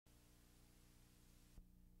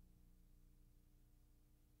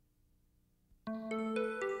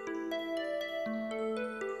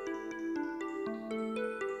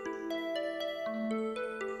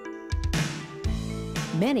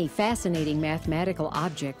Many fascinating mathematical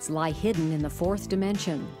objects lie hidden in the fourth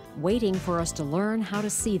dimension, waiting for us to learn how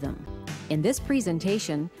to see them. In this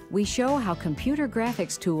presentation, we show how computer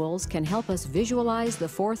graphics tools can help us visualize the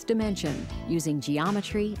fourth dimension using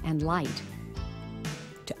geometry and light.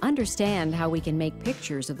 To understand how we can make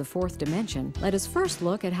pictures of the fourth dimension, let us first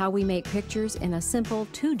look at how we make pictures in a simple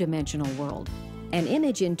two-dimensional world. An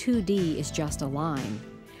image in 2D is just a line.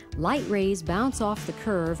 Light rays bounce off the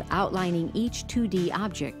curve outlining each 2D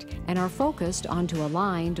object and are focused onto a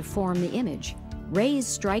line to form the image. Rays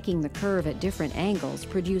striking the curve at different angles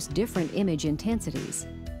produce different image intensities.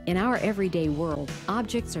 In our everyday world,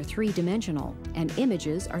 objects are three-dimensional and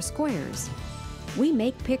images are squares. We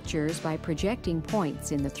make pictures by projecting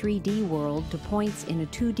points in the 3D world to points in a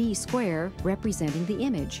 2D square representing the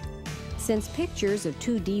image. Since pictures of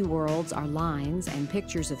 2D worlds are lines and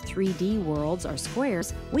pictures of 3D worlds are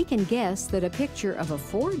squares, we can guess that a picture of a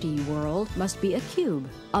 4D world must be a cube,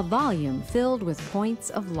 a volume filled with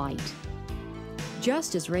points of light.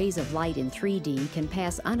 Just as rays of light in 3D can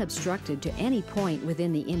pass unobstructed to any point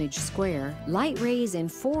within the image square, light rays in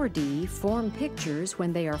 4D form pictures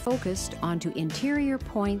when they are focused onto interior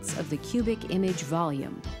points of the cubic image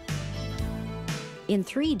volume. In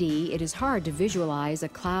 3D, it is hard to visualize a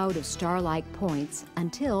cloud of star-like points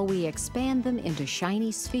until we expand them into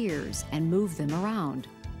shiny spheres and move them around.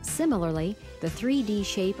 Similarly, the 3D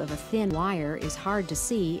shape of a thin wire is hard to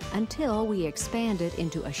see until we expand it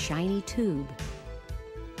into a shiny tube.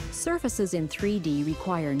 Surfaces in 3D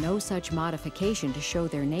require no such modification to show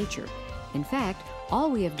their nature. In fact, all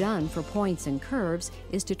we have done for points and curves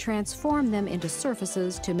is to transform them into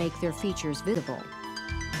surfaces to make their features visible.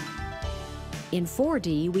 In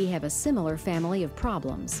 4D, we have a similar family of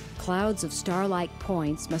problems. Clouds of star-like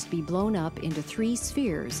points must be blown up into 3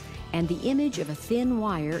 spheres, and the image of a thin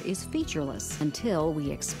wire is featureless until we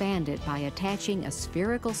expand it by attaching a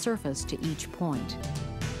spherical surface to each point.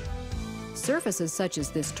 Surfaces such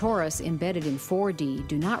as this torus embedded in 4D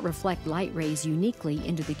do not reflect light rays uniquely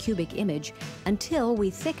into the cubic image until we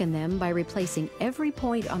thicken them by replacing every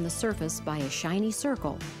point on the surface by a shiny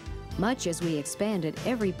circle, much as we expanded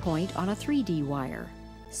every point on a 3D wire.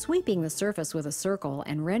 Sweeping the surface with a circle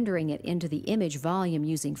and rendering it into the image volume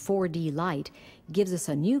using 4D light gives us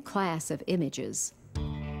a new class of images.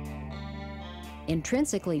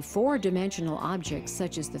 Intrinsically four-dimensional objects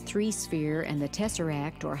such as the 3-sphere and the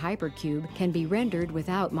tesseract or hypercube can be rendered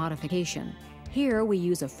without modification. Here we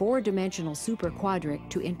use a 4-dimensional superquadric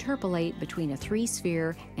to interpolate between a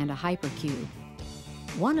 3-sphere and a hypercube.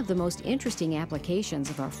 One of the most interesting applications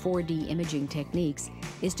of our 4D imaging techniques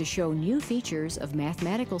is to show new features of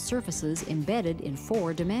mathematical surfaces embedded in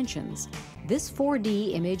 4 dimensions. This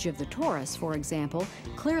 4D image of the torus, for example,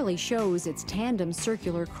 clearly shows its tandem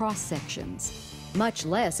circular cross-sections. Much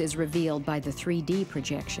less is revealed by the 3D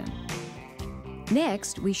projection.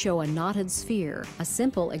 Next, we show a knotted sphere, a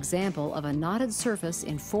simple example of a knotted surface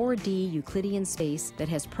in 4D Euclidean space that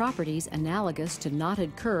has properties analogous to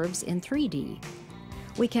knotted curves in 3D.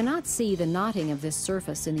 We cannot see the knotting of this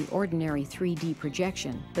surface in the ordinary 3D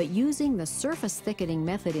projection, but using the surface thickening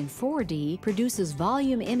method in 4D produces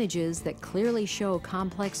volume images that clearly show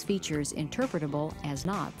complex features interpretable as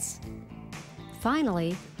knots.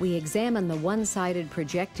 Finally, we examine the one-sided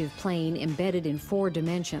projective plane embedded in 4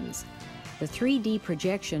 dimensions. The 3D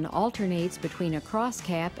projection alternates between a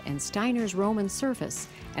crosscap and Steiner's Roman surface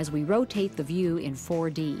as we rotate the view in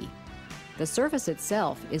 4D. The surface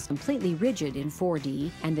itself is completely rigid in 4D,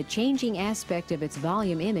 and the changing aspect of its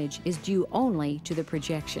volume image is due only to the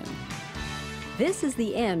projection. This is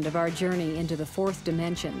the end of our journey into the fourth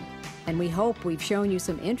dimension, and we hope we've shown you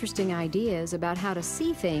some interesting ideas about how to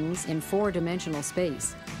see things in 4-dimensional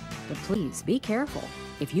space. But please be careful.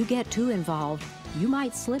 If you get too involved, you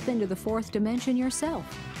might slip into the fourth dimension yourself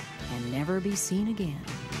and never be seen again.